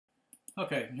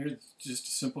Okay, here's just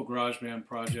a simple GarageBand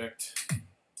project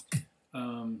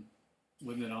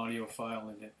with an audio file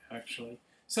in it, actually.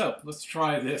 So let's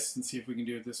try this and see if we can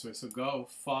do it this way. So go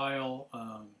File.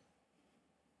 I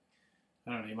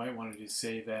don't know, you might want to do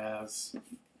Save As.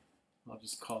 I'll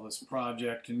just call this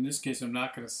project. In this case, I'm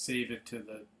not going to save it to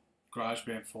the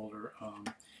GarageBand folder.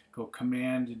 Go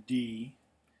Command D,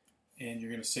 and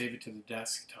you're going to save it to the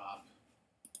desktop.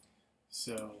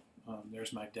 So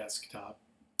there's my desktop.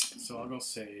 So I'll go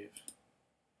save.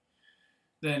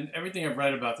 Then everything I've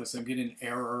read about this, I'm getting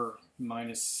error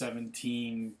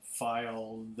 -17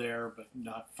 file there, but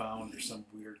not found, or some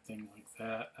weird thing like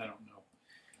that. I don't know.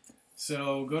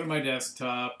 So go to my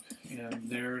desktop, and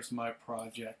there's my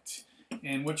project.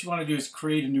 And what you want to do is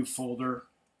create a new folder,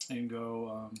 and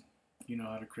go, you know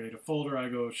how to create a folder. I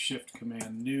go Shift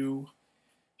Command New,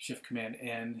 Shift Command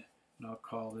N, and I'll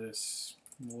call this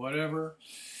whatever.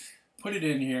 Put it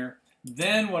in here.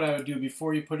 Then what I would do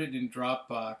before you put it in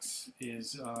Dropbox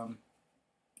is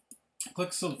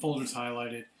click so the folder's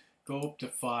highlighted, go up to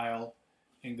File,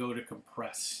 and go to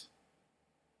Compress.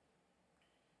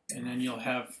 And then you'll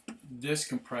have this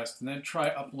compressed, and then try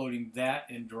uploading that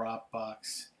in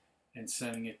Dropbox and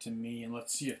sending it to me, and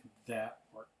let's see if that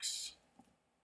works.